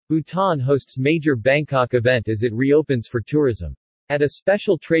Bhutan hosts major Bangkok event as it reopens for tourism. At a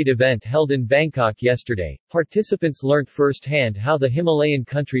special trade event held in Bangkok yesterday, participants learnt firsthand how the Himalayan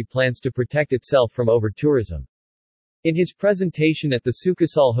country plans to protect itself from over-tourism. In his presentation at the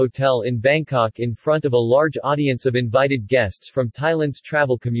Sukasal Hotel in Bangkok in front of a large audience of invited guests from Thailand's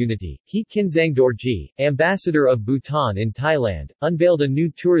travel community, He Kinzang Dorji, ambassador of Bhutan in Thailand, unveiled a new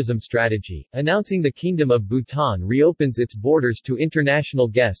tourism strategy, announcing the Kingdom of Bhutan reopens its borders to international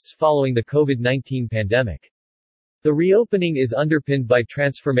guests following the COVID-19 pandemic. The reopening is underpinned by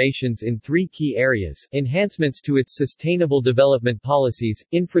transformations in three key areas: enhancements to its sustainable development policies,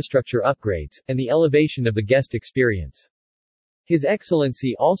 infrastructure upgrades, and the elevation of the guest experience. His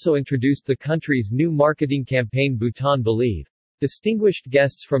Excellency also introduced the country's new marketing campaign Bhutan Believe. Distinguished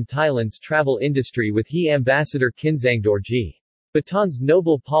guests from Thailand's travel industry with He Ambassador Kinzang Dorji. Bhutan's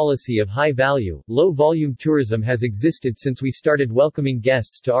noble policy of high-value, low-volume tourism has existed since we started welcoming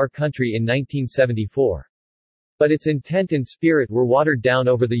guests to our country in 1974. But its intent and spirit were watered down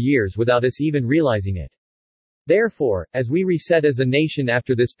over the years without us even realizing it. Therefore, as we reset as a nation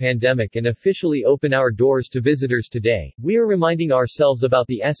after this pandemic and officially open our doors to visitors today, we are reminding ourselves about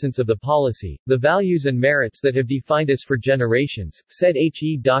the essence of the policy, the values and merits that have defined us for generations, said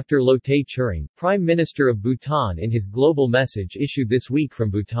Dr. Lotay Tshering, Prime Minister of Bhutan in his global message issued this week from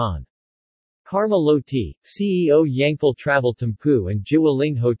Bhutan. Karma Lotay, CEO Yangful Travel Thimphu and Jiwa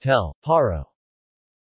Ling Hotel, Paro.